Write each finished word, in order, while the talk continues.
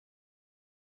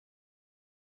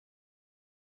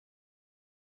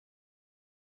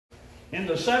In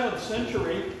the 7th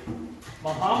century,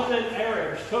 Mohammedan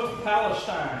Arabs took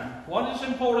Palestine. What is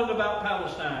important about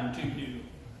Palestine to you?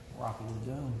 Rocky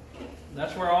Dome.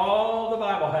 That's where all the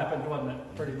Bible happened, wasn't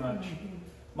it? Pretty much.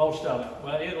 Most of it.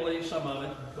 Well, Italy, some of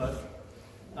it, but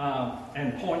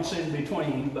and points in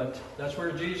between. But that's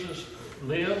where Jesus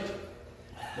lived.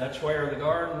 That's where the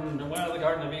Garden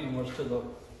of Eden was to the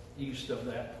east of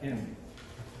that, in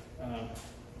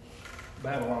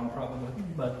Babylon probably.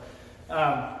 But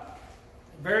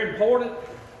very important,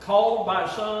 called by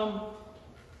some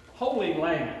Holy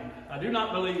Land. I do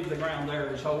not believe the ground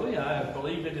there is holy. I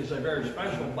believe it is a very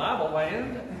special Bible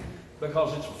land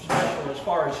because it's special as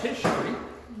far as history.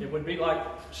 It would be like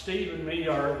Steve and me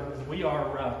we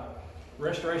are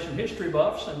restoration history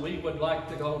buffs, and we would like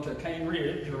to go to Cane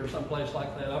Ridge or someplace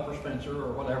like that, Upper Spencer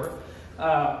or whatever.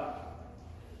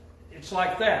 It's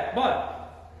like that.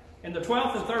 But in the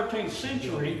 12th and 13th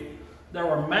century, there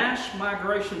were mass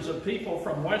migrations of people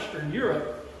from Western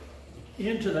Europe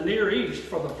into the Near East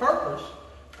for the purpose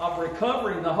of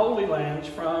recovering the Holy Lands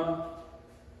from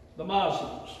the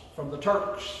Muslims, from the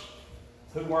Turks,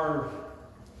 who were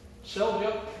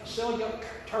Seljuk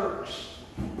Turks,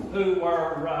 who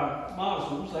were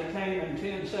Muslims. They came in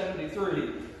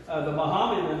 1073. The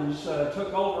Mohammedans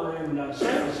took over in the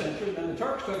 7th century, and then the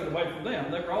Turks took it away from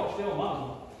them. They were all still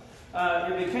Muslim.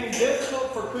 It became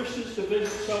difficult for Christians to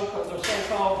visit the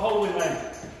so-called Holy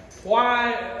Land.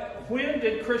 When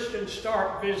did Christians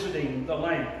start visiting the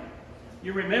land?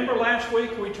 You remember last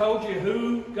week we told you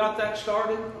who got that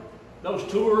started? Those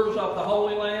tours of the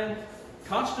Holy Land?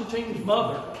 Constantine's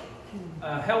mother,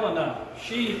 Helena,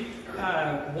 she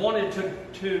wanted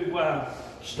to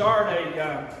start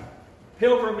a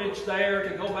pilgrimage there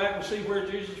to go back and see where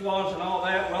Jesus was and all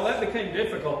that. Well, that became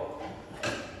difficult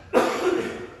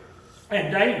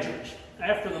and dangerous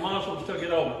after the Muslims took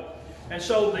it over. And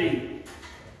so the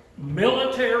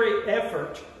military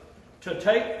effort to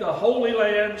take the Holy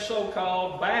Land,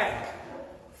 so-called, back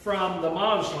from the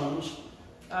Muslims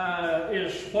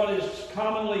is what is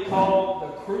commonly called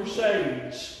the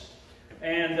Crusades.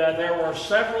 And there were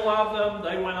several of them.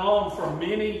 They went on for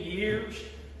many years.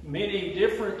 Many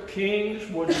different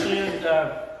kings would send,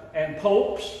 and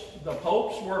popes. The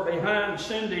popes were behind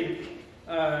sending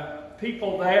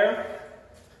people there.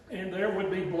 And there would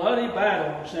be bloody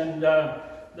battles. And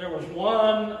there was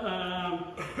one,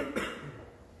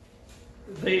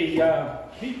 the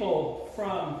people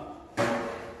from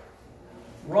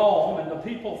Rome and the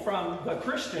people from the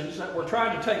Christians that were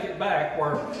trying to take it back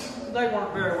they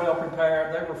weren't very well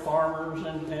prepared. They were farmers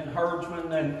and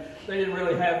herdsmen, and they didn't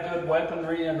really have good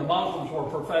weaponry, and the Muslims were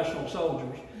professional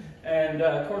soldiers. And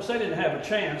of course they didn't have a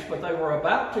chance, but they were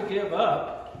about to give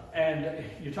up. And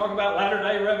you talk about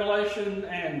latter-day revelation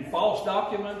and false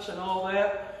documents and all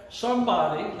that.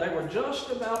 They were just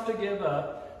about to give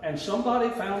up, and somebody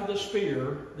found the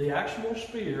spear, the actual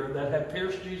spear that had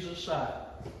pierced Jesus' side.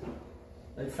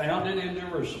 They found it in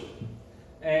Jerusalem.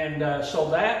 And so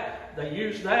they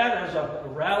used that as a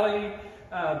rally,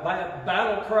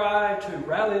 battle cry to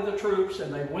rally the troops,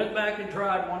 and they went back and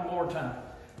tried one more time.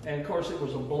 And of course it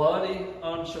was a bloody,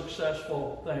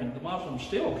 unsuccessful thing. The Muslims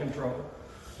still control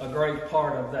a great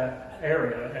part of that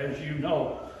area. As you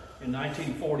know, in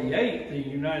 1948, the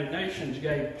United Nations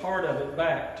gave part of it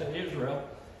back to Israel,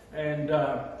 and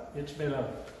it's been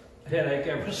a headache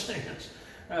ever since.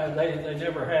 They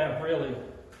never have really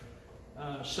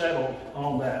settled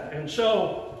on that. And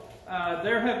so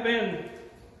there have been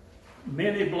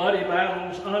many bloody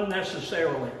battles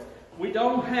unnecessarily. We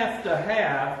don't have to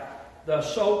have the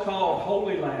so-called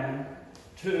Holy Land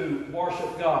to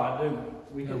worship God, do we?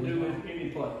 We can do it any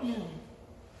place.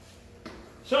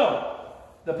 So,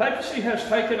 the papacy has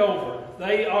taken over.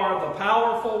 They are the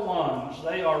powerful ones.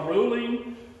 They are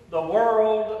ruling the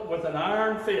world with an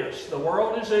iron fist. The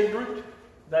world is ignorant.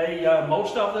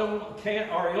 Most of them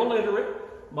are illiterate.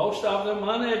 Most of them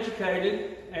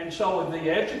uneducated. And so the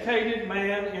educated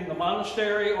man in the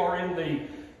monastery or in the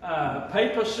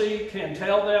papacy can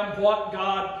tell them what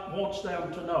God wants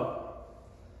them to know.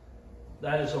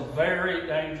 That is a very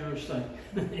dangerous thing.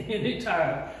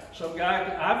 Anytime some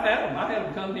guy, I had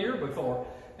them come here before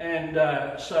and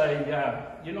say,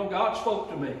 God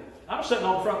spoke to me. I was sitting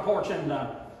on the front porch in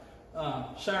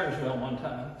Salyersville one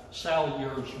time.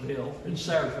 Salyersville. It's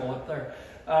Salyersville up there.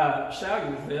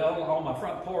 Salyersville on my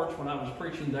front porch when I was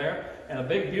preaching there, and a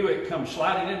big Buick come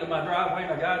sliding into my driveway,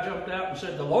 and a guy jumped out and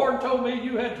said, "The Lord told me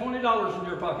you had $20 in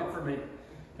your pocket for me."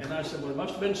 And I said, "Well, it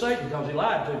must have been Satan because he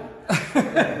lied to me."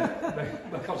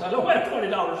 Because I don't have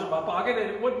 $20 in my pocket, and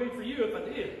it wouldn't be for you if I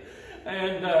did.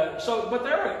 And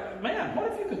man,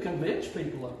 what if you could convince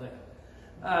people of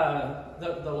that?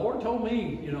 The Lord told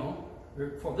me,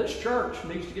 for this church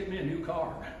needs to get me a new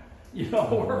car, you know,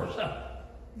 or something.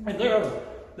 And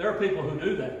there are people who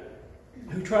do that,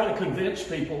 who try to convince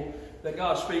people that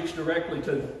God speaks directly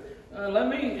to them. Let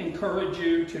me encourage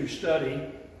you to study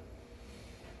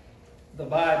the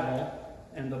Bible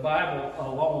and the Bible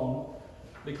alone,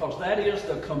 because that is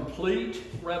the complete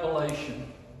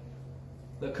revelation.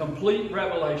 The complete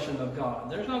revelation of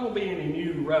God. There's not going to be any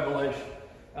new revelation.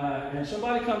 And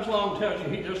somebody comes along and tells you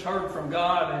he just heard from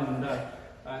God, and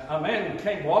a man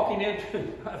came walking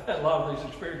into, I've had a lot of these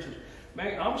experiences.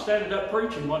 Man, I was standing up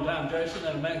preaching one time, Jason,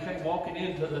 and a man came walking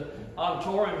into the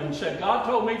auditorium and said, God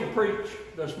told me to preach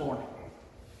this morning.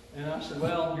 And I said,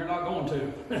 well, you're not going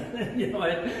to. You know,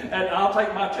 and I'll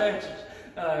take my chances,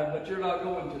 but you're not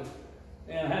going to.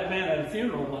 And I had a man at a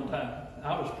funeral one time.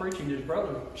 I was speaking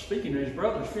to his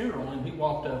brother's funeral, and he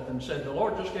walked up and said, the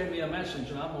Lord just gave me a message,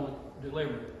 and I'm going to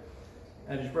deliver it.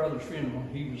 At his brother's funeral,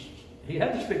 he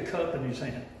had this big cup in his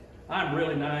hand. I'm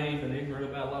really naive and ignorant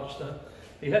about a lot of stuff.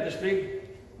 He had this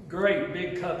great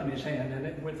big cup in his hand,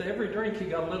 and with every drink he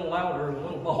got a little louder and a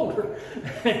little bolder.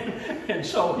 And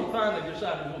so he finally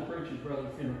decided he was going to preach his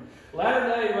brother's funeral.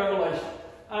 Latter-day Revelation.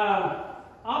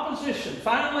 Opposition.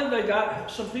 Finally,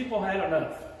 some people had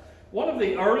enough. One of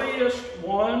the earliest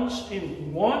ones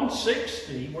in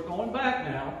 160, we're going back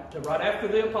now to right after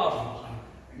the apostles.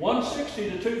 160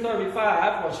 to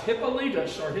 235 was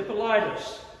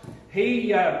Hippolytus.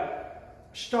 He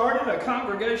started a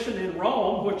congregation in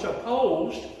Rome which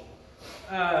opposed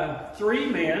 3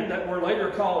 men that were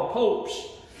later called popes.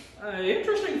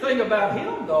 Interesting thing about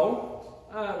him, though,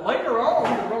 later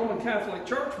on the Roman Catholic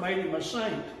Church made him a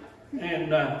saint.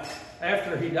 And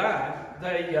after he died,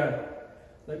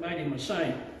 they made him a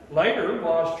saint. Later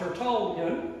was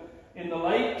Tertullian in the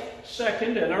late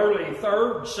 2nd and early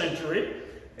 3rd century.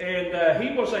 And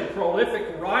he was a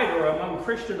prolific writer among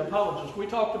Christian apologists. We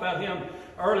talked about him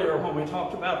earlier when we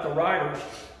talked about the writers,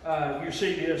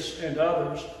 Eusebius and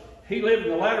others. He lived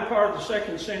in the latter part of the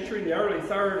 2nd century, the early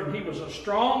 3rd, and he was a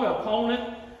strong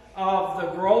opponent of the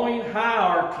growing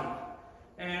hierarchy.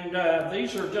 And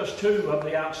these are just 2 of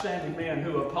the outstanding men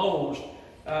who opposed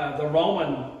the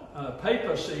Roman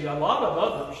papacy. A lot of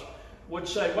others would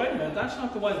say, wait a minute, that's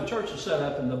not the way the church is set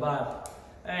up in the Bible.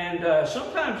 And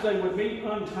sometimes they would meet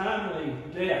untimely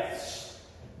deaths.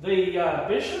 The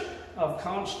bishop of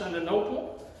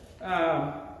Constantinople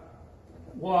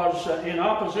was in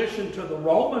opposition to the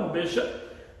Roman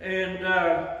bishop, and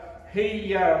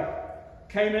he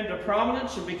came into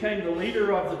prominence and became the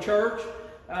leader of the church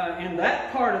in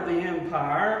that part of the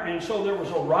empire, and so there was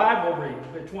a rivalry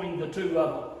between the 2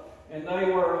 of them, and they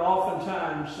were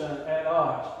oftentimes at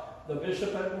odds. The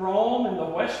bishop at Rome and the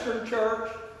Western Church.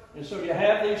 And so you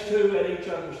have these 2 at each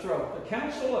other's throat. The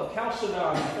Council of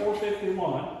Chalcedon in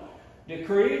 451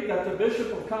 decreed that the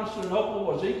Bishop of Constantinople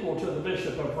was equal to the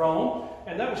Bishop of Rome,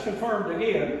 and that was confirmed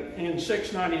again in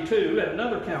 692 at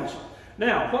another council.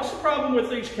 Now, what's the problem with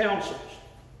these councils?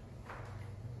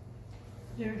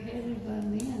 They're headed by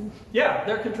men. Yeah,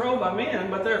 they're controlled by men,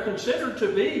 but they're considered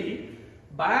to be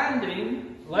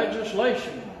binding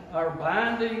legislation or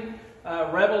binding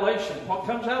revelation. What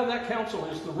comes out of that council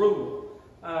is the rule.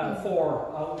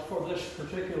 For this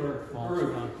particular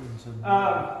group.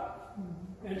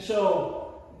 And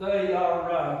so they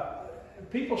are,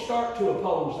 people start to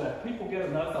oppose that. People get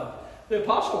enough of it. The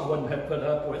apostles wouldn't have put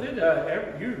up with it.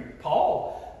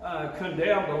 Paul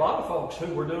condemned a lot of folks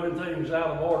who were doing things out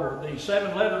of order. The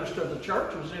 7 letters to the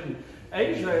churches in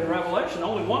Asia in Revelation,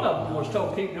 only one of them was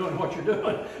told, keep doing what you're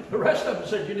doing. The rest of them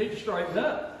said, you need to straighten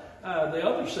up. The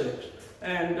other 6.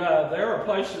 And there are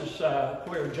places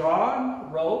where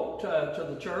John wrote to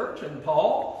the church, and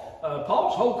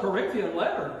Paul's whole Corinthian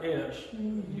letter is,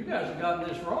 you guys have gotten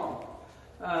this wrong,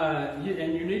 and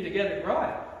you need to get it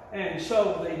right. And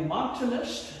so the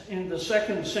Montanists in the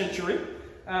 2nd century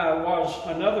was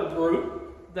another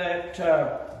group that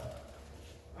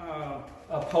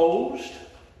opposed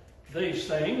these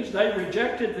things. They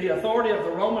rejected the authority of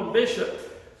the Roman bishop.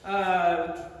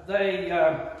 They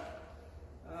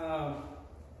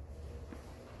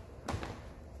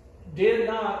did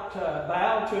not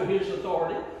bow to his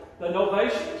authority. The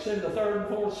Novatians in the 3rd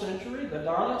and 4th century, the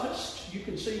Donatists, you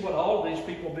can see what all of these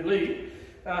people believe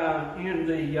as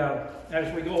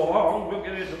we go along. We'll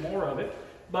get into more of it.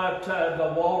 But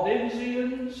the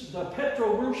Waldensians, the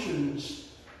Petrobrusians,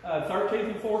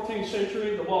 13th and 14th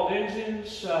century, the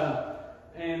Waldensians,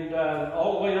 and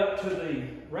all the way up to the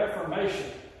Reformation.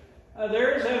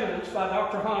 There is evidence by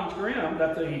Dr. Hans Grimm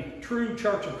that the true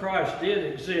Church of Christ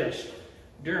did exist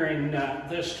during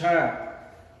this time.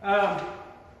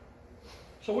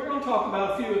 So we're going to talk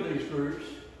about a few of these groups.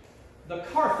 The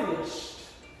Carthyists.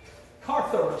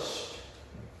 Cartharist.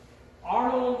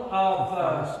 Arnold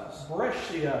of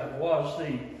Brescia was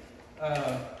the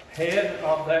head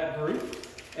of that group,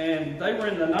 and they were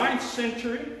in the 9th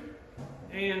century,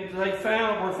 and they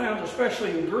were found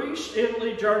especially in Greece,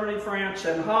 Italy, Germany, France,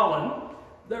 and Holland.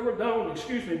 They were known,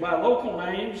 by local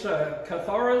names,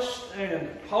 Catharists and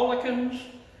Paulicans,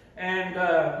 and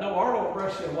no, Arnold of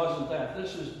Brescia wasn't that.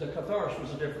 The Catharists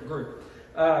was a different group.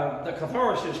 The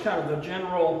Catharists is kind of the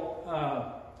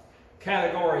general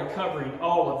category covering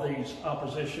all of these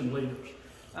opposition leaders.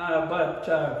 But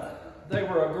they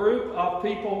were a group of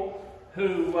people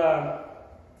who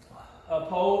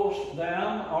opposed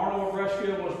them. Arnold of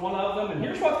Brescia was one of them. And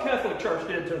here's what the Catholic Church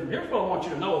did to them. Here's what I want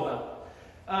you to know about.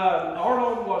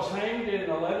 Arnold was hanged in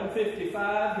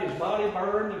 1155. His body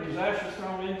burned and his ashes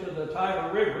thrown into the Tiber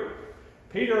River.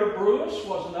 Peter Bruce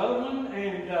was another one,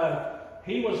 and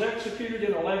he was executed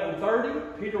in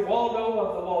 1130. Peter Waldo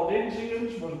of the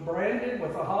Waldensians was branded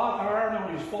with a hot iron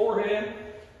on his forehead,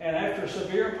 and after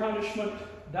severe punishment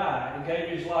died and gave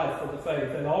his life for the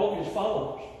faith, and all of his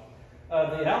followers.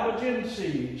 The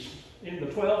Albigenses in the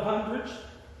 1200s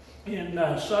in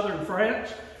southern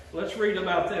France. Let's read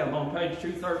about them on page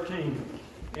 213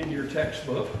 in your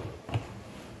textbook.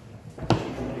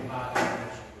 225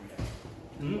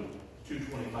 in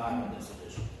this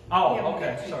edition. Oh,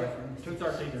 okay, sorry.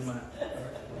 213 in mine.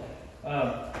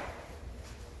 Well,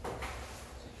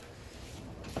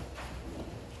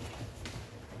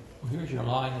 here's your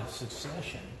line of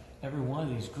succession. Every one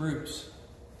of these groups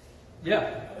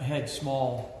had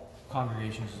small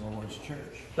congregations of the Lord's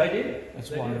church. They did. That's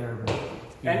they why did. they're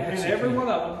and every one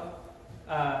of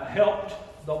them helped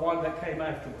the one that came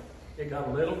afterward. It got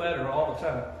a little better all the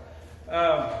time.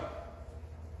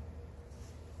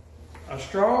 A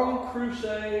strong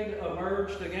crusade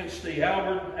emerged against the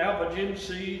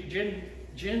Albigenses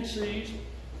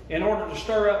in order to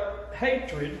stir up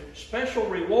hatred. Special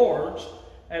rewards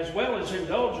as well as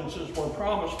indulgences were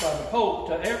promised by the Pope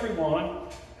to everyone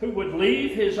who would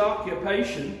leave his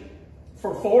occupation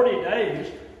for 40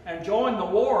 days and join the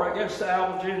war against the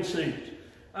Albigenses.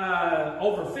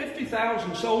 Over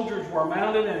 50,000 soldiers were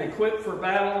mounted and equipped for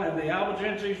battle, and the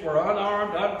Albigenses were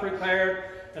unarmed, unprepared,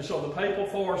 and so the papal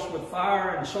force with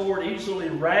fire and sword easily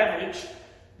ravaged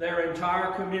their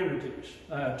entire communities.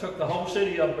 Took the whole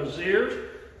city of Béziers.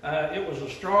 It was a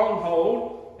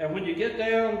stronghold, and when you get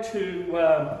down to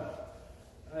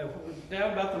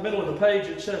down about the middle of the page,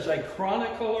 it says a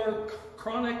chronicler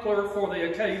for the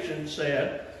occasion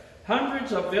said,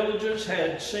 hundreds of villages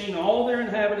had seen all their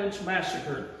inhabitants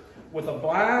massacred with a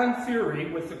blind fury,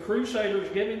 with the crusaders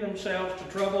giving themselves to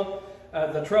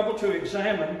the trouble to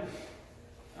examine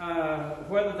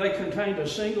whether they contained a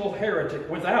single heretic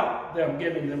without them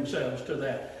giving themselves to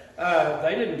that.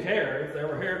 They didn't care if there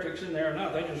were heretics in there or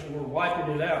not. They just were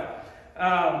wiping it out.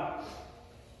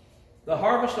 The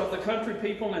harvest of the country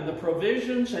people and the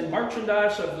provisions and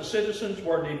merchandise of the citizens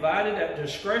were divided at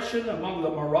discretion among the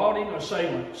marauding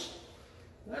assailants.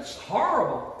 That's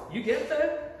horrible. You get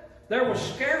that? There was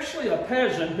scarcely a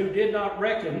peasant who did not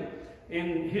reckon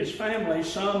in his family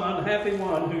some unhappy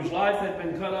one whose life had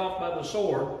been cut off by the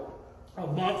sword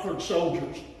of Montfort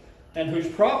soldiers, and whose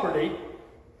property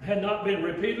had not been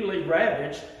repeatedly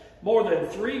ravaged. More than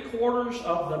 3/4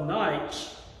 of the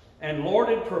knights and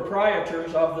lorded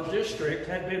proprietors of the district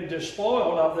had been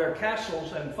despoiled of their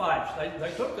castles and fiefs.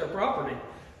 They took their property,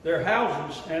 their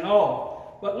houses and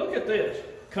all. But look at this.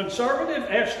 Conservative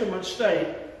estimates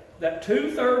state that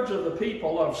 2/3 of the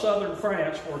people of southern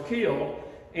France were killed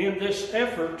in this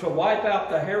effort to wipe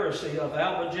out the heresy of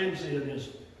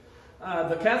Albigensianism.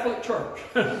 The Catholic Church,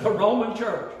 the Roman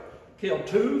Church, killed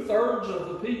 2/3 of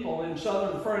the people in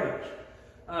southern France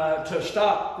to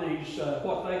stop these,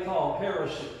 what they call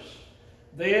heresies.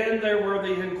 Then there were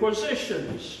the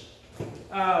Inquisitions.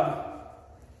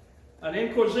 An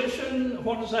Inquisition,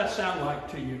 what does that sound like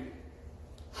to you?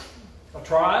 A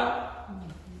trial?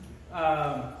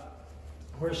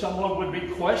 Where someone would be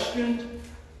questioned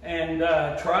and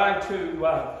try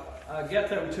to get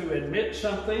them to admit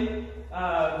something.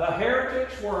 The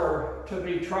heretics were to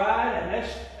be tried and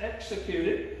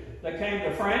executed. They came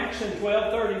to France in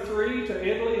 1233, to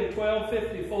Italy in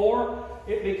 1254.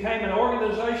 It became an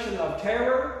organization of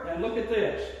terror. And look at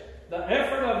this. The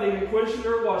effort of the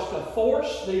Inquisitor was to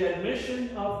force the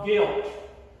admission of guilt.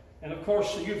 And of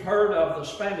course, you've heard of the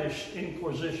Spanish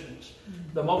Inquisitions,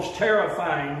 the most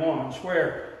terrifying ones,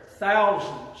 where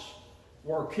thousands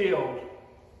were killed.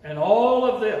 And all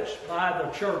of this by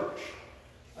the church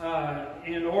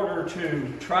in order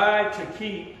to try to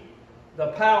keep the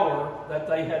power that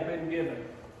they had been given.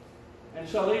 And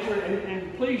so these are,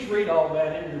 and please read all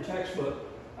that in your textbook.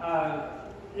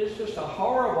 it's just a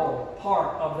horrible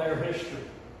part of their history.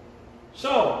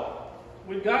 So,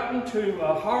 we've gotten to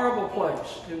a horrible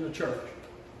place in the church.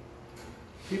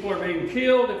 People are being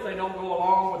killed if they don't go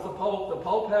along with the Pope. The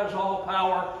Pope has all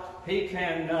power. He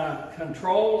can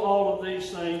control all of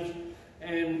these things,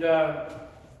 and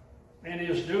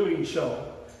is doing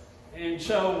so. And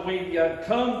so we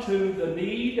come to the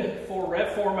need for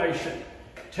reformation.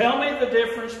 Tell me the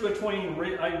difference between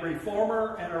a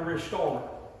reformer and a restorer.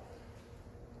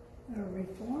 A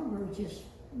reformer just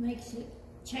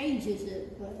changes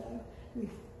it, but a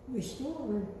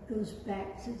restorer goes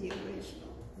back to the original.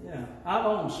 Yeah, I've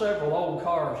owned several old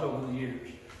cars over the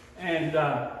years, and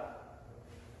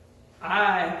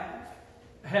I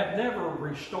have never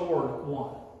restored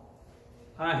one.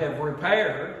 I have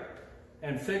repaired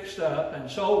and fixed up and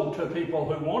sold to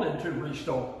people who wanted to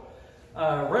restore.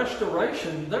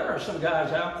 Restoration, there are some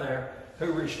guys out there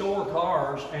who restore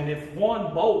cars, and if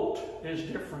one bolt is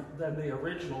different than the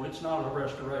original, it's not a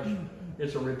restoration,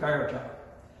 it's a repair job.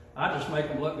 I just make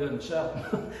them look good and sell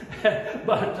them.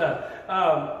 But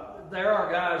there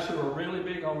are guys who are really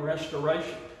big on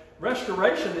restoration.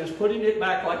 Restoration is putting it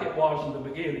back like it was in the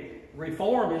beginning.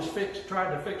 Reform is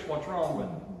trying to fix what's wrong with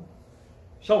it.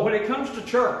 So when it comes to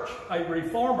church, a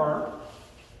reformer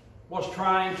was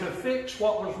trying to fix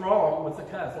what was wrong with the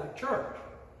Catholic Church,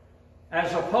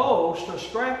 as opposed to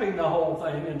scrapping the whole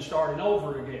thing and starting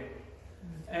over again.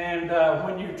 And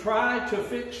when you try to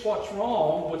fix what's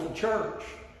wrong with the church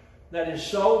that is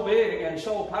so big and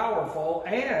so powerful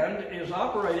and is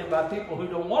operated by people who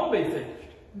don't want to be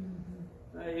fixed,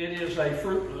 it is a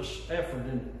fruitless effort.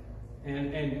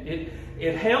 And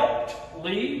it helped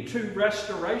lead to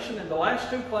restoration in the last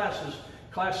two classes,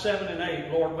 Class 7 and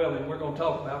 8, Lord willing. We're going to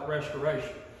talk about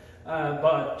restoration.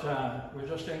 But we're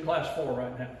just in Class 4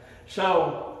 right now.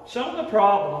 So some of the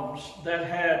problems that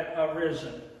had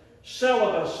arisen,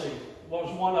 celibacy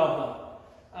was one of them.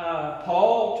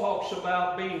 Paul talks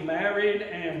about being married,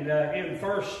 and in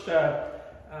 1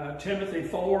 Timothy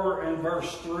 4 and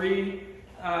verse 3,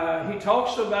 he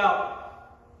talks about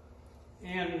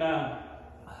in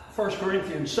 1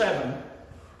 Corinthians 7,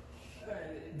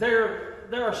 there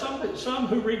are some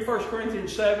who read 1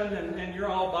 Corinthians 7, and you're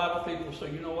all Bible people, so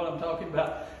you know what I'm talking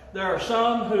about. There are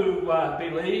some who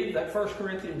believe that 1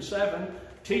 Corinthians 7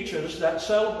 teaches that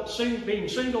being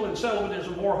single and celibate is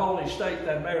a more holy state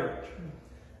than marriage.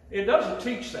 It doesn't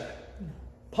teach that.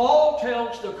 Paul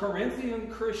tells the Corinthian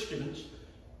Christians,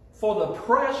 for the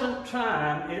present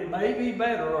time, it may be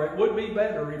better, or it would be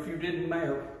better if you didn't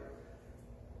marry.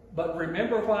 But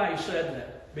remember why he said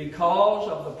that. Because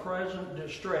of the present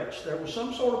distress. There was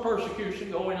some sort of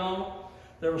persecution going on.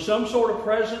 There was some sort of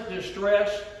present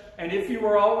distress. And if you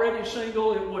were already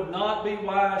single, it would not be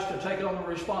wise to take on the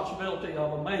responsibility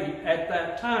of a mate at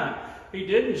that time. He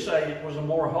didn't say it was a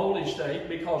more holy state,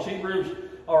 because Hebrews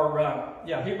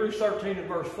 13 and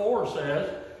verse 4 says,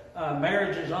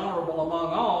 marriage is honorable among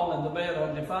all, and the bed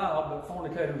undefiled, but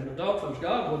fornicators and adulterers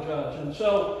God will judge. And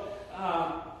so,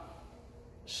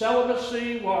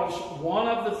 celibacy was one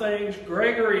of the things.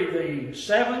 Gregory the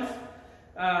Seventh,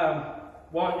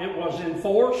 it was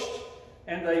enforced,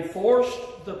 and they forced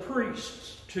the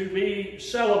priests to be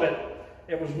celibate.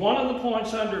 It was one of the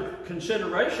points under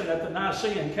consideration at the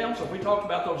Nicene Council. We talked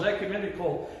about those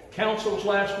ecumenical councils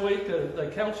last week,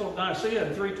 the Council of Nicaea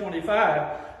in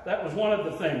 325. That was one of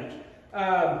the things.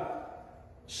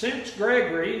 Since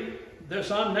Gregory,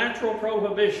 this unnatural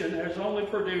prohibition has only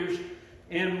produced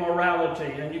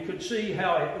immorality, and you could see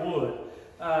how it would.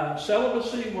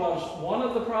 Celibacy was one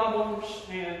of the problems,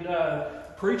 and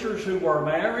preachers who were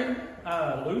married,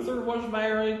 Luther was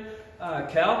married,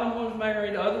 Calvin was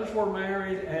married, others were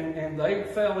married, and they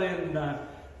fell in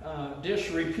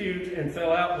disrepute and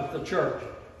fell out with the church.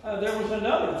 There was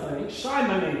another thing,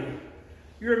 simony.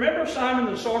 You remember Simon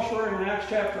the sorcerer in Acts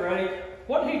chapter 8?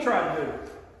 What did he try to do?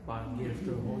 Buy the gift of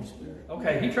the Holy Spirit.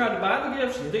 Okay, he tried to buy the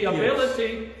gifts, the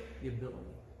ability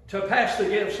to pass the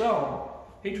gifts on.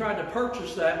 He tried to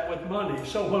purchase that with money.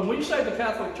 So when we say the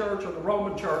Catholic Church or the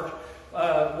Roman Church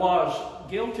was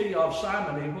guilty of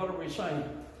simony, what are we saying?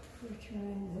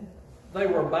 They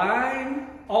were buying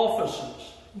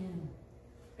offices.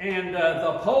 And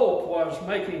the Pope was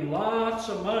making lots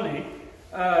of money.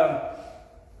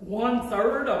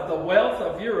 1/3 of the wealth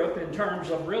of Europe in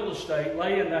terms of real estate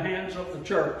lay in the hands of the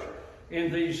church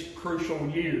in these crucial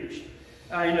years.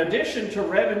 In addition to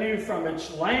revenue from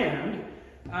its land,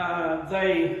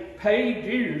 they paid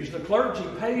dues. The clergy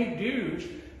paid dues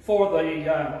for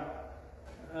the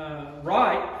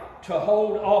right to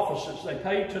hold offices. They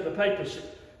paid to the papacy.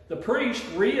 The priests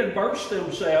reimbursed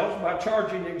themselves by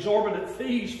charging exorbitant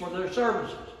fees for their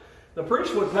services. The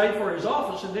priest would pay for his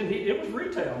office, and then it was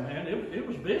retail, man. It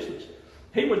was business.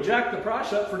 He would jack the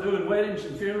price up for doing weddings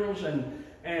and funerals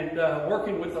and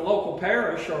working with the local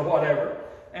parish or whatever.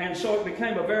 And so it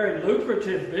became a very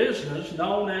lucrative business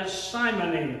known as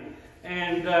simony.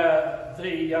 And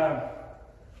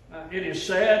it is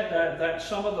said that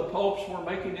some of the popes were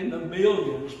making in the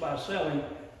millions by selling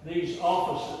these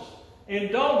offices.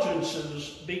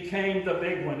 Indulgences became the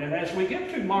big one. And as we get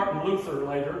to Martin Luther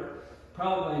later,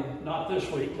 probably not this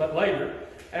week, but later,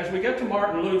 as we get to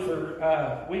Martin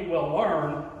Luther, we will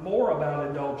learn more about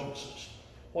indulgences.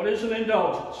 What is an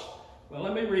indulgence? Well,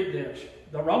 let me read this.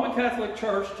 The Roman Catholic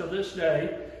Church to this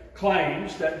day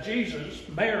claims that Jesus,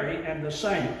 Mary, and the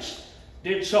saints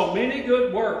did so many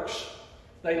good works.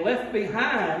 They left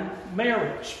behind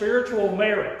merit, spiritual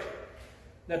merit,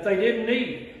 that they didn't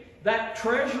need. That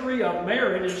treasury of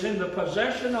merit is in the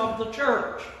possession of the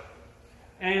church.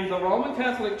 And the Roman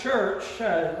Catholic Church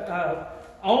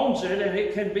owns it, and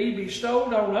it can be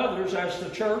bestowed on others as the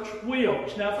church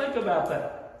wills. Now think about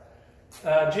that.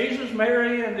 Jesus,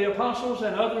 Mary, and the apostles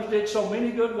and others did so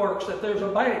many good works that there's a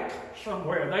bank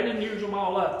somewhere. They didn't use them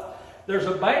all up. There's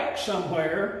a bank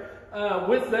somewhere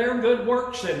with their good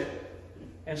works in it.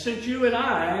 And since you and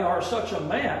I are such a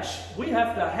mess, we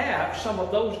have to have some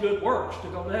of those good works to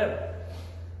go to heaven.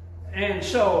 And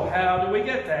so how do we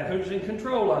get that? Who's in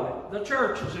control of it? The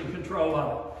church is in control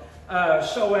of it.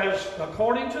 So as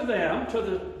according to them, to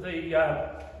the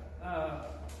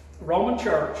Roman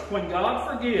Church, when God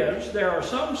forgives, there are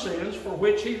some sins for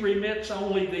which he remits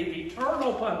only the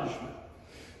eternal punishment.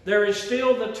 There is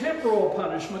still the temporal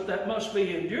punishment that must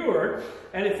be endured,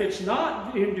 and if it's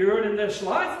not endured in this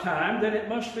lifetime, then it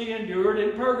must be endured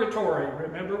in purgatory.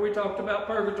 Remember, we talked about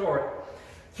purgatory.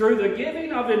 Through the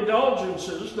giving of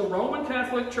indulgences, the Roman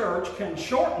Catholic Church can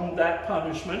shorten that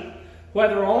punishment,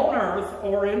 whether on earth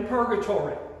or in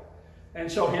purgatory.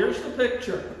 And so here's the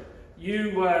picture.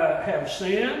 You have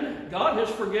sinned. God has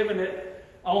forgiven it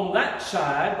on that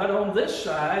side, but on this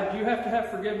side, you have to have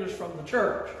forgiveness from the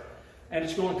church. And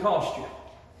it's going to cost you.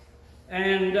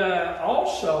 And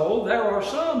also, there are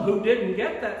some who didn't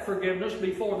get that forgiveness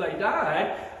before they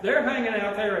died. They're hanging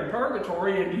out there in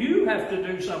purgatory, and you have to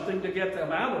do something to get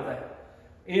them out of that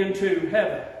into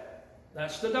heaven.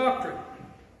 That's the doctrine.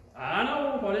 I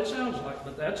know what it sounds like,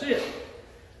 but that's it.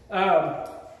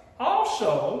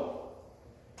 Also,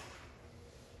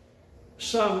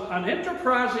 an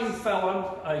enterprising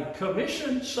fellow, a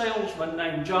commission salesman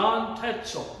named John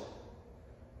Tetzel,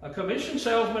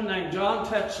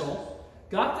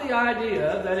 got the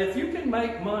idea that if you can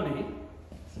make money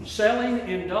selling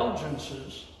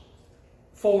indulgences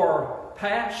for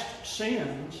past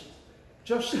sins,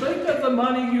 just think of the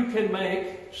money you can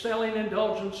make selling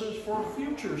indulgences for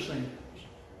future sins.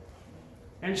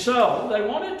 And so they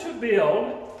wanted to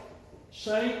build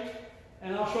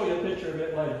and I'll show you a picture of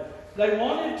it later. They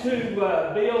wanted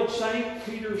to build St.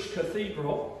 Peter's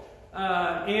Cathedral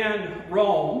in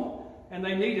Rome, and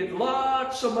they needed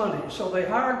lots of money. So they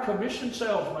hired commission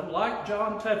salesmen like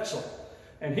John Tetzel,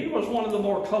 and he was one of the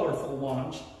more colorful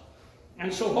ones.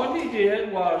 And so what he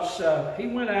did was he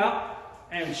went out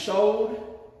and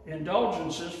sold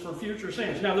indulgences for future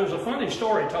sins. Now there's a funny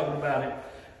story told about it.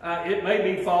 It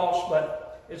may be false,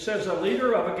 but it says a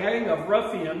leader of a gang of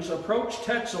ruffians approached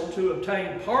Tetzel to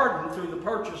obtain pardon through the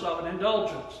purchase of an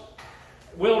indulgence.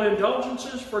 Will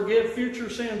indulgences forgive future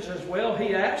sins as well,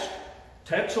 he asked.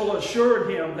 Tetzel assured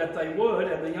him that they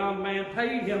would, and the young man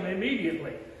paid him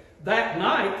immediately. That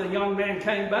night, the young man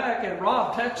came back and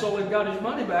robbed Tetzel and got his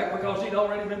money back because he'd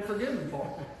already been forgiven for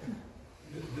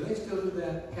it. Do they still do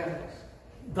that, Catholics?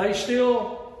 They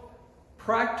still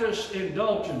practice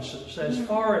indulgences. As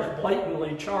far as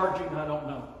blatantly charging, I don't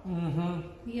know. Mm-hmm.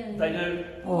 Yeah, They do?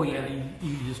 Oh, yeah,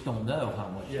 you just don't know how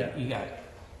much. Yeah. You got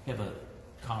to have a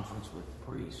conference with the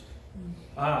priest.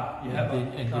 You have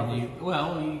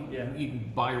you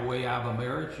can buy your way out of a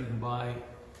marriage. You can buy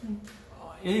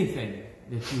anything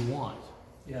that you want.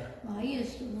 Yeah. Well, I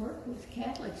used to work with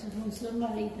Catholics, and when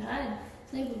somebody died,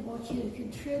 they would want you to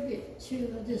contribute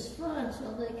to this fund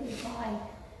so they could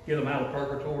Get them out of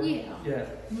purgatory? Yeah.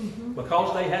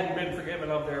 Because they hadn't been forgiven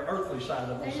of their earthly side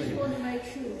of the They just sin. wanted to make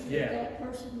sure that that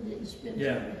person didn't spend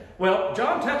time. Well,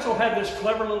 John Tetzel had this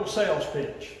clever little sales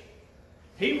pitch.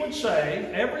 He would say,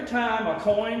 every time a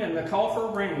coin in the coffer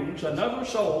rings, another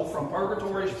soul from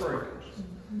purgatory springs.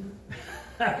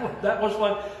 That was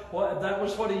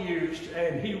what he used,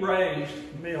 and he raised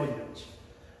millions.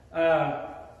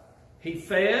 He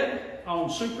fed on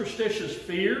superstitious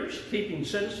fears, keeping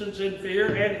citizens in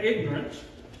fear and ignorance.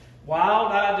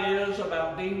 Wild ideas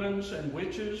about demons and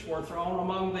witches were thrown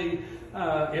among the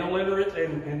illiterate,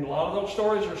 and a lot of those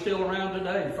stories are still around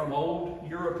today from old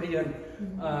European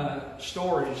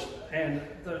stories. And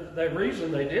the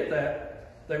reason they did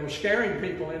that, they were scaring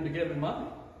people into giving money.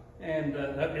 And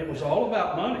it was all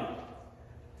about money.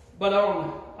 But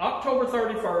on October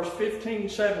 31st,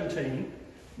 1517,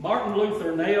 Martin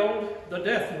Luther nailed the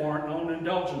death warrant on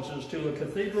indulgences to a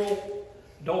cathedral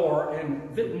door in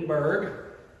Wittenberg.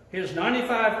 His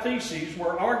 95 theses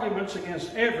were arguments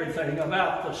against everything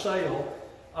about the sale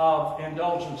of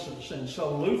indulgences. And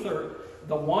so Luther,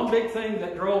 the one big thing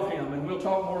that drove him, and we'll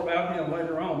talk more about him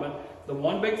later on, but the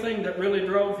one big thing that really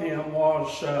drove him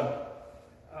was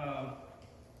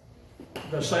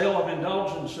the sale of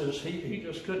indulgences. He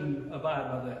just couldn't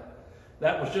abide by that.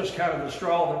 That was just kind of the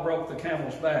straw that broke the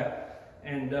camel's back.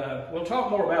 And we'll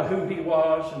talk more about who he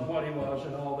was and what he was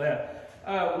and all that.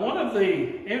 One of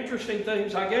the interesting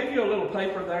things, I gave you a little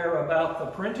paper there about the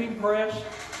printing press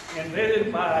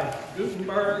invented by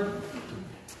Gutenberg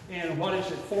in,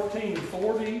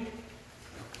 1440?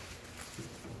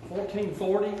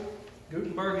 1440,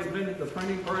 Gutenberg invented the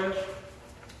printing press.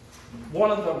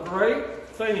 One of the great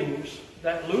things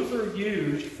that Luther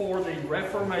used for the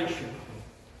Reformation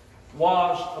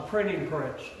was a printing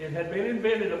press. It had been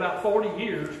invented about 40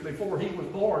 years before he was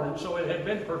born, and so it had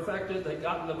been perfected. They'd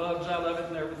gotten the bugs out of it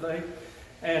and everything.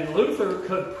 And Luther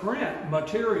could print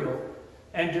material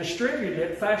and distribute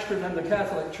it faster than the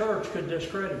Catholic Church could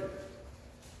discredit it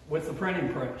with the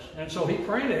printing press. And so he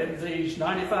printed these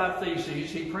 95 theses.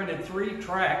 He printed 3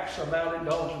 tracts about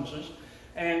indulgences.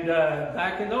 And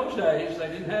back in those days, they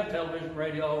didn't have television,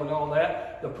 radio, and all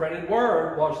that. The printed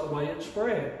word was the way it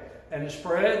spread. And it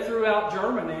spread throughout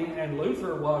Germany, and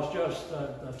Luther was just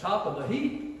the top of the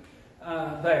heap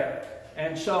there.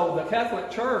 And so the Catholic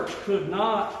Church could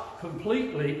not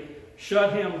completely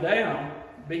shut him down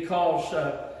because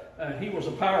he was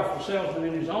a powerful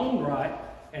salesman in his own right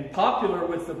and popular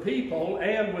with the people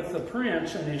and with the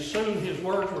prince, and soon his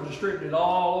words were distributed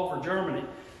all over Germany.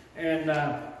 And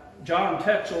John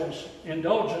Tetzel's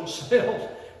indulgence sales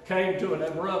came to an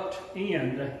abrupt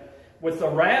end. With the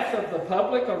wrath of the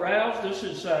public aroused, this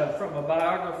is from a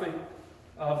biography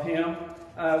of him,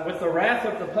 with the wrath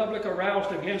of the public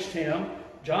aroused against him,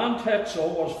 John Tetzel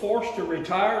was forced to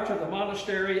retire to the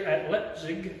monastery at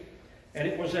Leipzig, and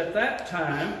it was at that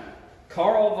time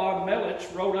Karl von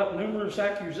Melitz wrote up numerous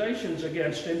accusations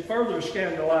against him, further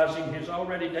scandalizing his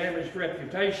already damaged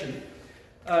reputation.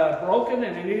 Broken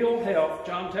and in ill health,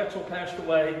 John Tetzel passed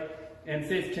away in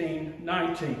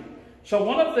 1519. So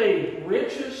one of the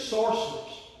richest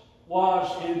sources was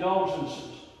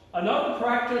indulgences. Another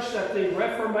practice that the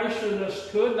Reformationists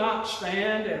could not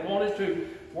stand and wanted to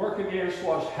work against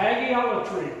was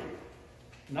hagiolatry,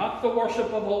 not the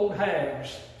worship of old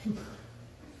hags.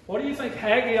 What do you think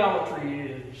hagiolatry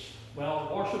is? Well,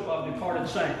 worship of departed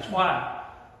saints. Why?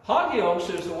 Hagios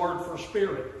is the word for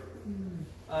spirit,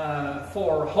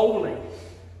 for holy.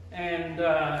 And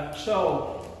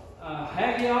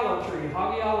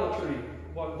hagiolatry,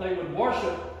 what they would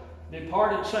worship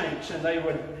departed saints, and they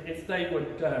would, if they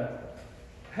would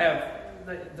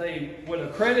they would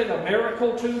accredit a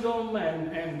miracle to them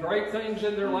and great things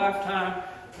in their lifetime,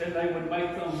 then they would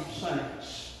make them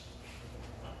saints.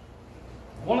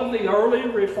 One of the early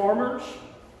reformers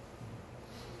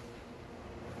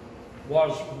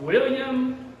was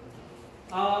William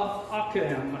of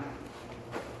Ockham.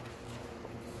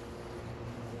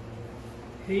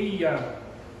 He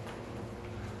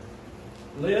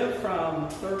lived from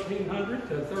 1300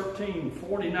 to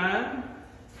 1349,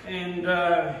 and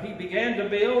he began to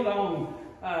build on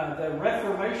the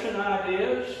Reformation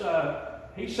ideas.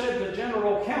 He said the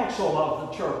general council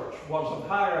of the church was of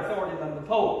higher authority than the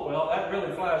Pope. Well, that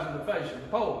really flies in the face of the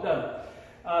Pope, doesn't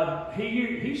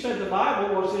it? He said the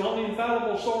Bible was the only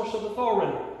infallible source of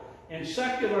authority. In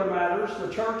secular matters, the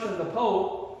church and the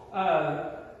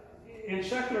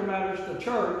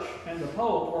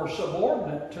Pope were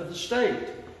subordinate to the state.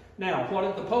 Now, what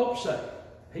did the Pope say?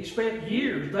 They spent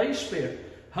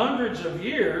hundreds of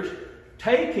years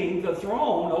taking the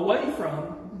throne away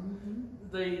from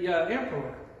the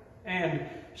emperor. And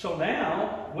so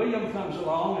now, William comes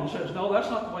along and says, no, that's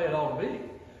not the way it ought to be.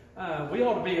 We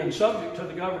ought to be subject to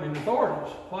the governing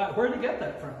authorities. Where did he get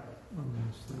that from?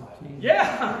 Romans 13.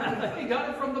 Yeah, he got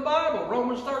it from the Bible,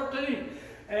 Romans 13.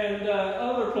 And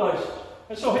other places.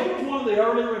 And so he was one of the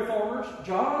early reformers.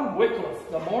 John Wycliffe,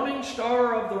 the morning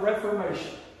star of the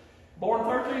Reformation. Born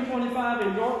 1325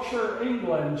 in Yorkshire,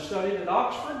 England, studied at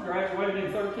Oxford, graduated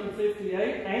in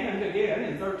 1358 and again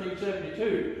in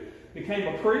 1372. Became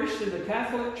a priest in the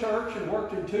Catholic Church and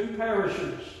worked in 2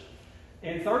 parishes.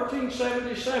 In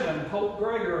 1377, Pope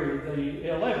Gregory the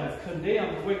 11th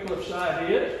condemned Wycliffe's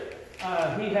ideas.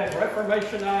 He had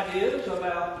Reformation ideas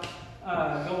about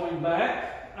going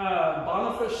back.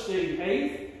 Boniface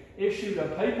VIII issued a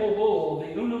papal bull,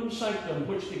 the Unum Sanctum,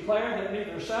 which declared that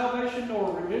neither salvation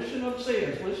nor remission of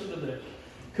sins, listen to this,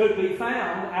 could be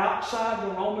found outside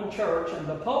the Roman Church, and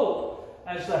the Pope,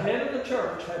 as the head of the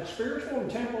Church, had spiritual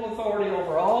and temporal authority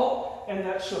over all, and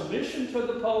that submission to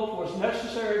the Pope was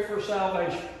necessary for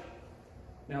salvation.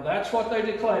 Now that's what they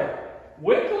declared.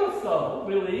 Wycliffe, though,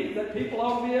 believed that people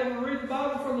ought to be able to read the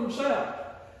Bible for themselves.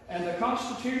 And the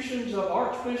constitutions of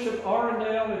Archbishop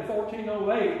Arundel in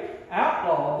 1408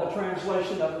 outlawed the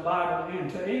translation of the Bible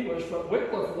into English, but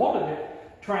Wycliffe wanted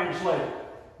it translated.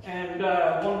 And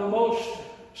one of the most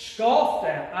scoffed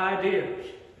at ideas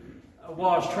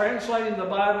was translating the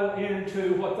Bible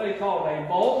into what they called a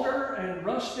vulgar and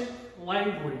rustic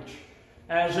language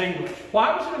as English.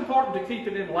 Why was it important to keep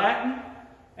it in Latin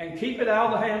and keep it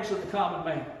out of the hands of the common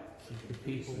man?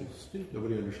 People stupid.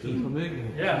 Nobody understood. Keep them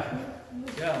ignorant. Yeah.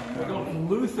 Yeah. We're going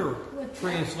Luther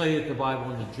translated the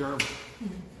Bible into German.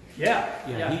 Yeah,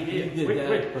 he did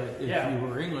that, but if you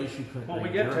were English, you couldn't. When we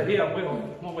get to him,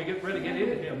 when we get ready to get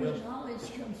into him, With knowledge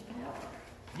comes power.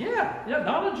 Yeah,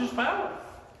 knowledge is power.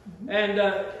 And,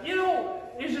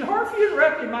 is it hard for you to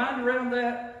wrap your mind around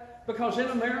that? Because in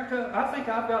America, I think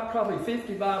I've got probably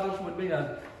 50 Bibles, would be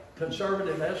a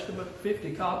conservative estimate,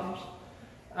 50 copies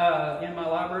in my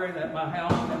library and at my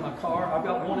house and in my car. I've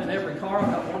got one in every car.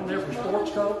 I've got one in every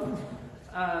sports coat.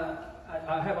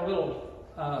 I have a little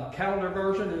calendar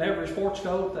version in every sports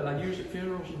coat that I use at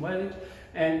funerals and weddings.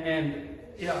 And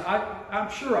I'm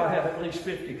sure I have at least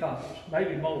 50 copies,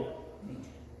 maybe more.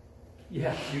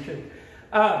 Yeah, you too.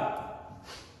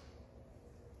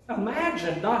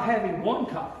 Imagine not having one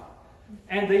copy.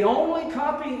 And the only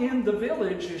copy in the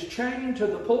village is chained to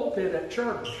the pulpit at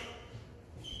church.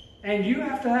 And you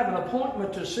have to have an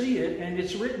appointment to see it, and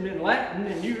it's written in Latin,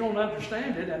 and you don't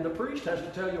understand it, and the priest has to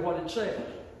tell you what it says.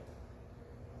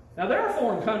 Now, there are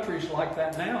foreign countries like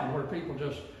that now where people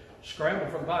just scramble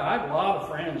for the Bible. I have a lot of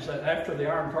friends that after the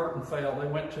Iron Curtain fell, they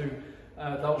went to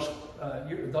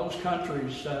those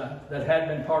countries that had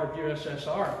been part of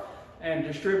USSR and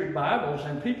distribute Bibles,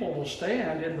 and people will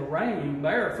stand in the rain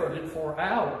barefooted for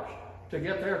hours to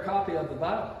get their copy of the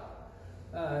Bible,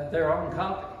 their own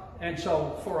copy. And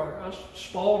so for us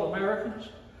spoiled Americans,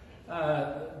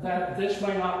 that this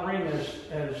may not ring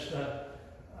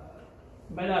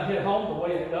may not hit home the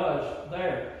way it does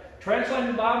there. Translating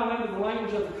the Bible into the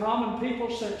language of the common people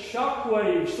sent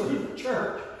shockwaves through the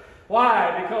church.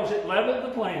 Why? Because it leveled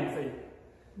the playing field.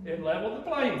 It leveled the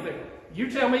playing field. You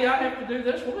tell me I have to do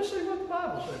this? Well, let's see what the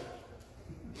Bible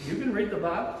says. You can read the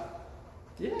Bible?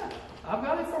 Yeah, I've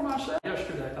got it for myself.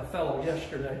 A fellow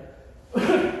yesterday.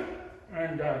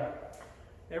 And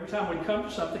every time we'd come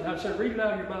to something, I'd say, read it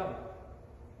out of your Bible.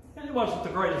 And it wasn't the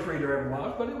greatest reader ever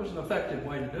was, but it was an effective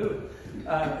way to do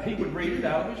it. He would read it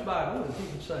out of his Bible, and he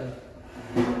would say,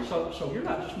 so you're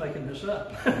not just making this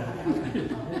up.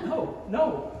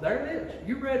 No, there it is.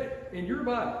 You read it in your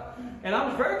Bible. And I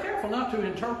was very careful not to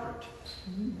interpret.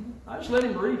 I just let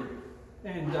him read it.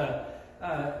 And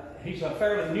he's a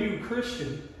fairly new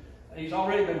Christian. He's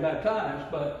already been baptized,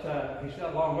 but he's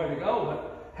got a long way to go.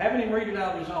 But having him read it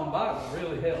out of his own Bible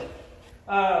really helped.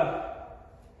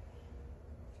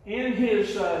 In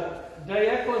his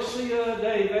De Ecclesia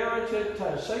de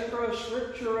Veritate Sacra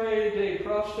Scripturae de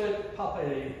Prostet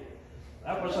Papae,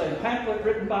 that was a pamphlet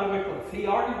written by Wycliffe. He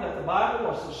argued that the Bible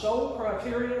was the sole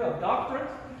criteria of doctrine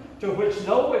to which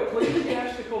no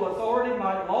ecclesiastical authority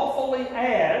might lawfully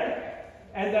add,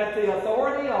 and that the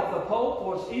authority of the Pope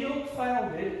was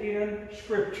ill-founded in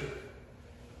Scripture.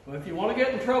 Well, if you want to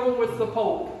get in trouble with the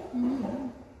Pope,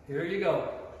 here you go.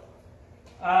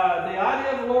 The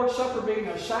idea of the Lord's Supper being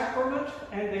a sacrament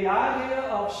and the idea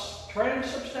of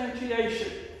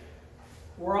transubstantiation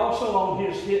were also on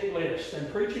his hit list.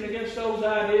 And preaching against those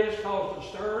ideas caused a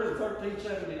stir in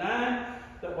 1379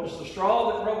 that was the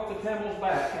straw that broke the camel's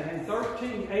back. And in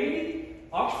 1380,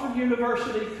 Oxford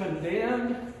University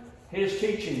condemned his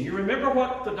teaching. You remember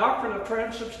what the doctrine of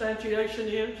transubstantiation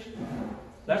is?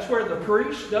 That's where the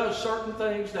priest does certain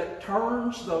things that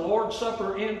turns the Lord's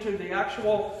Supper into the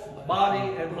actual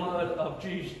body and blood of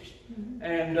Jesus.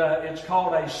 And it's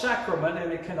called a sacrament,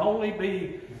 and it can only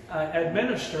be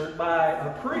administered by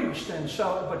a priest. And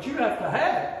so, but you have to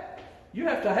have it. You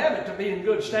have to have it to be in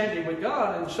good standing with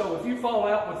God. And so if you fall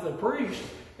out with the priest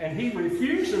and he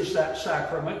refuses that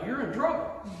sacrament, you're in trouble,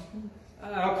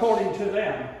 according to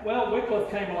them. Well,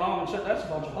 Wycliffe came along and said, that's a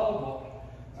bunch of hogwash.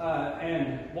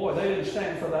 And boy, they didn't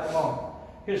stand for that long.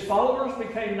 His followers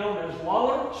became known as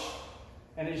Lollards,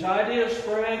 and his ideas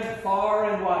spread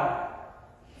far and wide.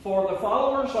 For the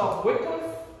followers of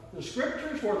Wycliffe, the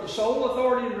scriptures were the sole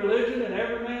authority in religion, and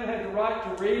every man had the right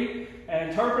to read and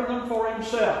interpret them for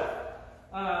himself.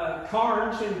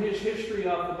 Carnes, in his history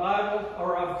of the Bible,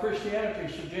 or of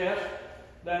Christianity, suggests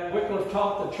that Wycliffe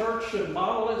taught the church should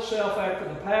model itself after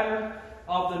the pattern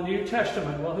of the New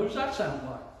Testament. Well, who's that sound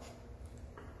like?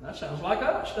 That sounds like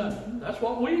us, doesn't it? That's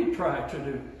what we try to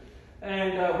do.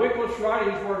 And Wycliffe's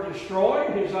writings were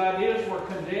destroyed. His ideas were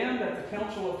condemned at the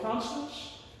Council of Constance.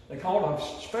 They called a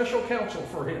special council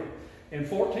for him in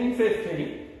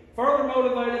 1415. Further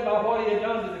motivated by what he had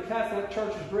done to the Catholic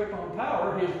Church's grip on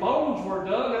power, his bones were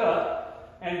dug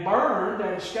up and burned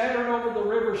and scattered over the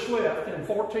River Swift in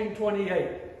 1428.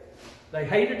 They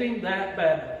hated him that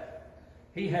badly.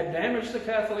 He had damaged the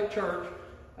Catholic Church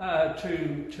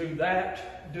to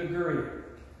that degree.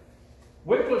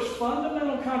 Wycliffe's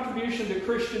fundamental contribution to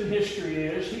Christian history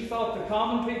is he thought the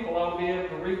common people ought to be able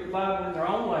to read the Bible in their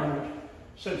own language,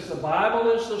 since the Bible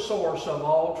is the source of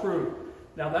all truth.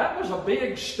 Now that was a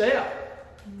big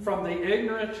step from the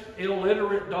ignorant,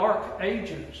 illiterate, dark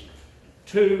ages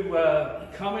to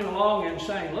coming along and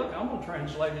saying, look, I'm going to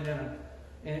translate it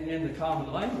in the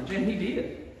common language. And he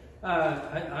did.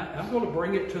 I'm going to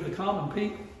bring it to the common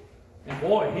people. And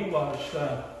boy, they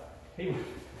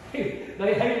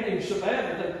hated him so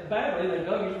badly they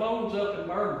dug his bones up and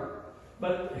burned him.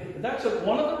 But that's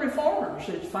one of the reformers.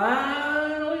 It's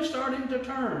finally starting to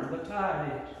turn, the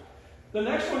tide is. The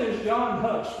next one is John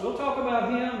Huss. We'll talk about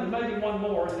him and maybe one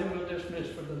more, and then we'll dismiss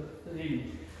for the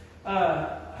evening.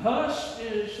 Huss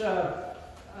is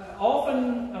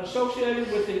often associated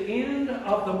with the end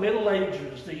of the Middle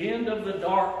Ages, the end of the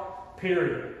dark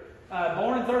period.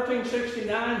 Born in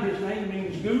 1369, his name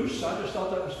means goose. I just thought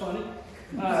that was funny.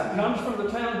 Comes from the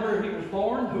town where he was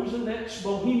born, Husinec,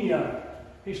 Bohemia.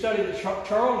 He studied at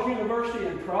Charles University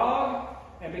in Prague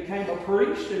and became a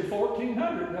priest in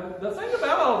 1400. Now, the thing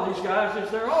about all these guys is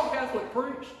they're all Catholic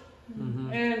priests.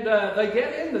 Mm-hmm. And they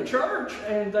get in the church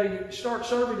and they start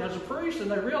serving as a priest, and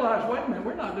they realize, wait a minute,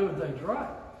 we're not doing things right.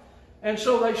 And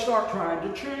so they start trying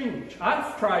to change.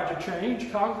 I've tried to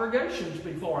change congregations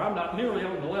before. I'm not nearly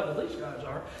on the level these guys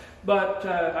are, but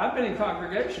I've been in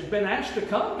congregations, been asked to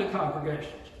come to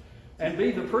congregations and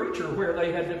be the preacher where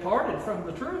they had departed from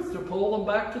the truth to pull them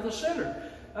back to the center.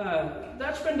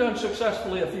 That's been done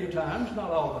successfully a few times,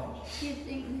 not always. Do you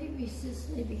think maybe since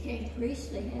they became priests,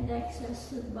 they had access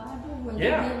to the Bible where they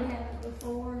didn't have it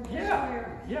before? Yeah,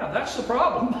 that's the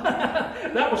problem.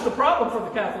 That was the problem for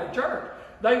the Catholic Church.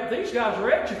 These guys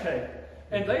are educated,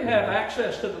 and they have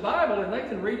access to the Bible, and they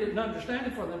can read it and understand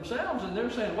it for themselves, and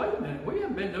they're saying, wait a minute, we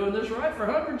haven't been doing this right for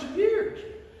hundreds of years.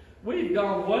 We've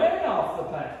gone way off the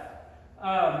path.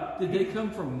 Did they come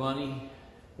from money,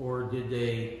 or did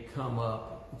they come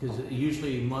up? Because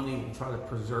usually money will try to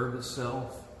preserve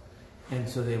itself, and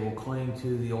so they will cling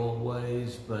to the old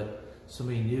ways, but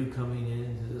somebody new coming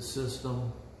into the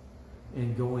system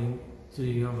and going to the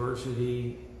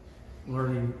university,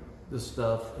 learning the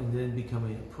stuff, and then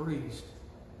becoming a priest,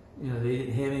 you know, they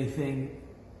didn't have anything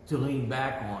to lean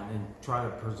back on and try to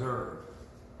preserve.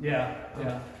 Yeah,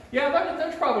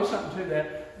 there's probably something to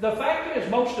that. The fact is,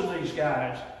 most of these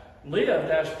guys lived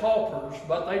as paupers,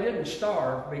 but they didn't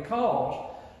starve, because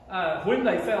when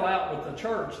they fell out with the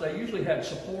church, they usually had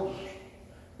supporters.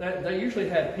 They usually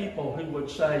had people who would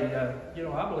say, you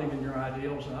know, I believe in your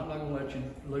ideals, and I'm not going to let you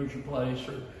lose your place,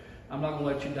 or I'm not going to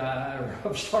let you die or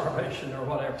of starvation or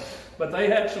whatever. But they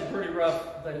had some pretty rough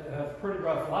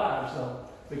lives, though,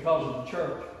 because of the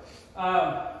church.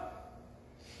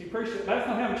 He preached at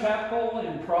Bethlehem Chapel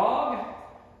in Prague.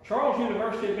 Charles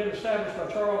University had been established by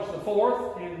Charles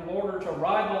IV in order to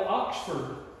rival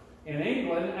Oxford in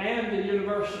England and the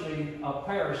University of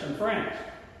Paris in France.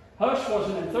 Huss was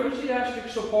an enthusiastic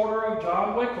supporter of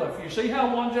John Wycliffe. You see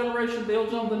how one generation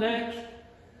builds on the next?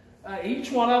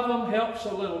 Each one of them helps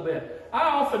a little bit. I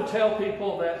often tell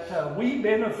people that we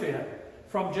benefit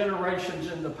from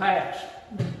generations in the past.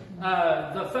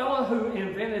 The fellow who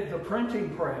invented the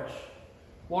printing press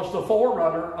was the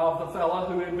forerunner of the fellow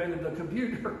who invented the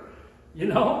computer. You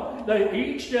know,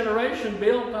 each generation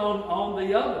built on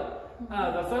the other.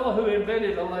 The fellow who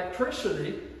invented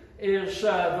electricity is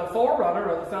the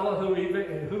forerunner of the fellow who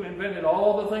invented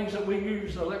all the things that we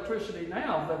use electricity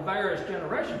now, the various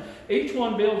generations. Each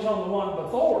one builds on the one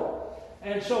before.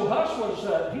 And so Huss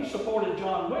he supported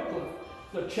John Wycliffe.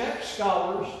 The Czech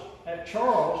scholars at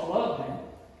Charles loved him.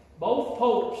 Both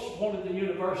popes wanted the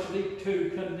university to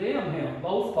condemn him.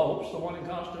 Both popes, the one in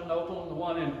Constantinople and the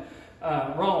one in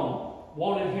Rome,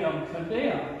 wanted him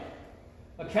condemned.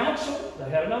 A council, they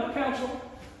had another council,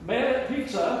 met at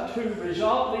Pisa to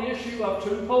resolve the issue of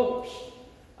two popes.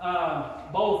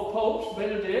 Both popes,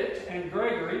 Benedict and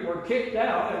Gregory, were kicked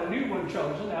out and a new one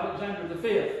chosen, Alexander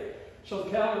V. So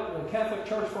the Catholic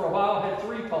Church for a while had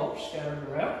three popes scattered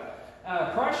around.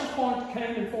 Crisis point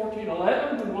came in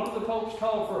 1411 when one of the popes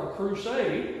called for a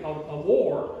crusade, a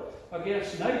war,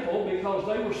 against Naples because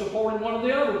they were supporting one of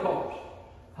the other popes.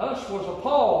 Huss was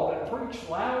appalled and preached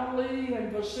loudly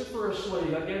and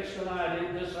vociferously against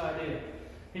this idea.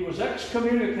 He was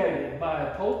excommunicated by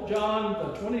Pope John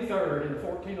XXIII in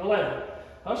 1411.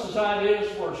 Huss's ideas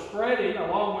were spreading,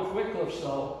 along with Wycliffe's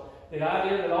though, the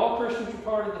idea that all Christians were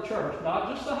part of the church,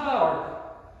 not just the hierarchy.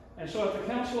 And so at the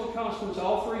Council of Constance,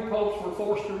 all three popes were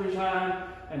forced to resign,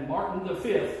 and Martin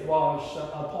V was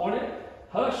appointed.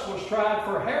 Huss was tried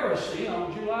for heresy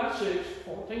on July 6,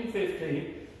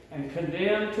 1415, and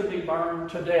condemned to be burned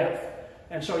to death.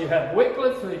 And so you have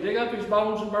Wycliffe, they dig up his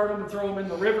bones and burn them and throw them in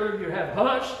the river. You have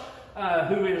Huss,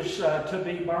 who is to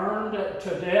be burned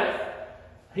to death.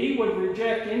 He would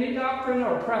reject any doctrine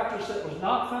or practice that was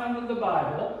not found in the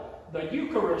Bible. The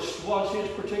Eucharist was his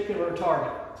particular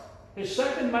target. His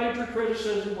second major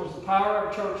criticism was the power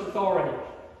of church authority.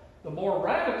 The more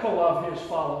radical of his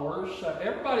followers,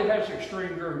 everybody has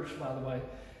extreme groups, by the way,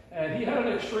 and he had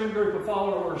an extreme group of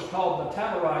followers called the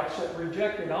Taborites that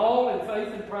rejected all in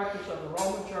faith and practice of the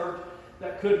Roman Church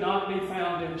that could not be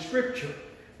found in Scripture.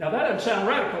 Now that doesn't sound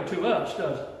radical to us,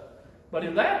 does it? But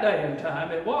in that day and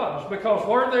time it was, because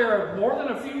were there more than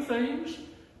a few things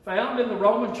found in the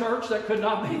Roman Church that could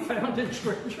not be found in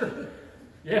Scripture?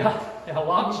 Yeah,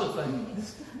 lots of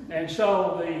things. And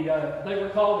so they were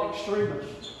called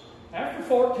extremists. After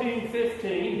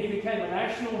 1415, he became a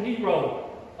national hero,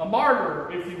 a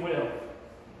martyr, if you will.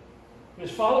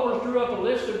 His followers drew up a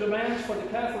list of demands for the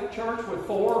Catholic Church with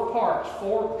 4 parts,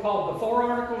 called the 4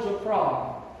 Articles of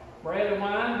Prague. Bread and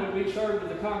wine would be served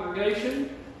to the congregation.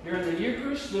 During the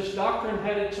Eucharist, this doctrine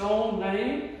had its own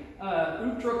name,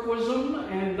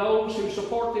 Utraquism, and those who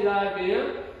support the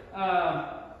idea,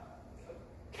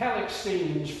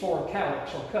 Calixtines for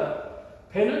calyx or cup.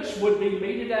 Penance would be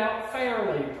meted out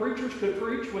fairly. Preachers could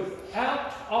preach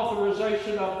without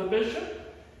authorization of the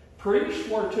bishop. Priests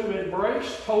were to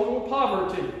embrace total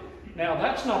poverty. Now,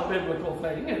 that's not a biblical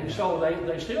thing, and so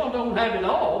they still don't have it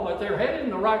all, but they're headed in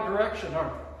the right direction,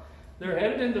 aren't they? They're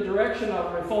headed in the direction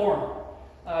of reform.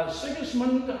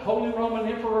 Sigismund, Holy Roman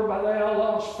Emperor, by now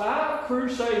launched 5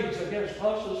 crusades against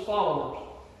Huss's followers.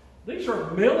 These are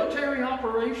military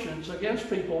operations against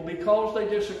people because they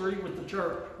disagree with the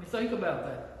church. You think about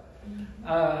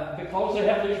that. Because they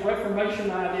have these Reformation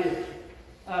ideas.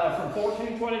 From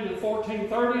 1420 to the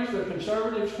 1430s, the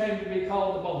conservatives came to be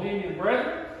called the Bohemian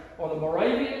Brethren, or the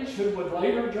Moravians, who would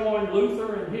later join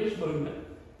Luther and his movement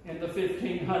in the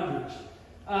 1500s.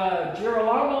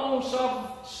 Girolamo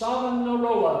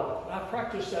Savonarola. I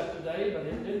practiced that today, but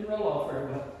it didn't roll off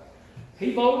very well.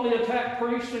 He boldly attacked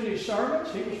priests in his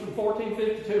sermons. He was from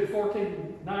 1452 to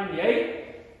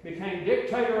 1498. Became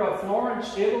dictator of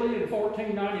Florence, Italy in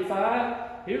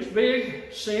 1495. His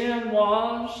big sin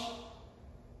was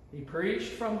he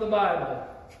preached from the Bible.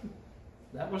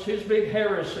 That was his big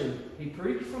heresy. He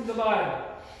preached from the Bible.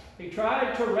 He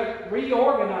tried to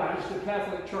reorganize the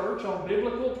Catholic Church on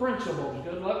biblical principles.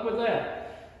 Good luck with that.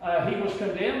 He was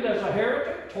condemned as a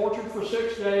heretic, tortured for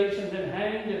 6 days, and then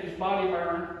hanged and his body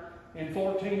burned in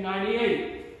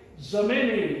 1498.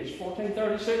 Ximenes,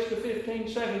 1436 to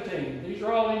 1517. These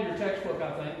are all in your textbook,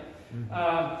 I think.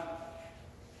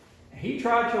 He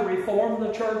tried to reform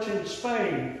the church in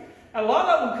Spain. A lot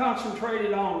of them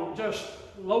concentrated on just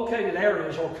located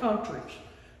areas or countries.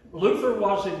 Luther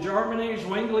was in Germany,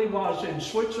 Zwingli was in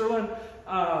Switzerland,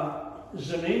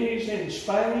 Ximenes in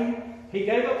Spain. He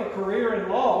gave up a career in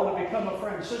law to become a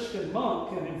Franciscan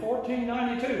monk, and in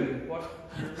 1492,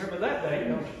 remember that date,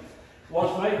 don't you?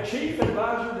 Was made chief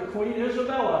advisor to Queen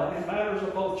Isabella in matters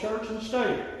of both church and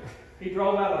state. He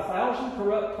drove out 1,000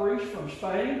 corrupt priests from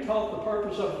Spain, taught the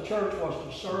purpose of the church was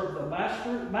to serve the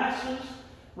masses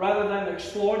rather than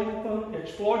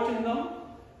exploiting them.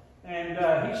 And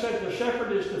he said the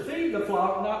shepherd is to feed the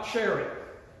flock, not share it.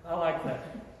 I like that.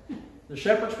 The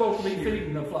shepherd's supposed to be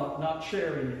feeding the flock, not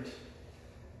sharing it.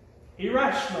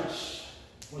 Erasmus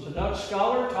was a Dutch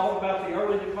scholar, taught about the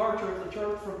early departure of the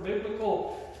church from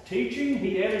biblical teaching.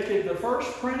 He edited the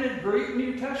first printed Greek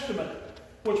New Testament,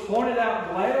 which pointed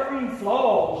out glaring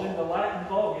flaws in the Latin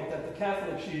Vulgate that the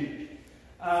Catholics used.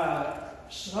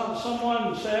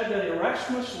 Someone said that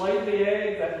Erasmus laid the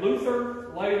egg that Luther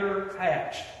later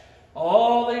hatched.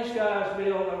 All these guys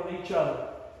build on each other.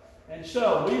 And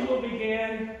so we will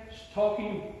begin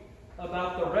talking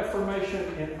about the Reformation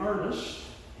in earnest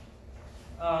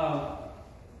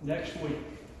next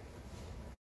week.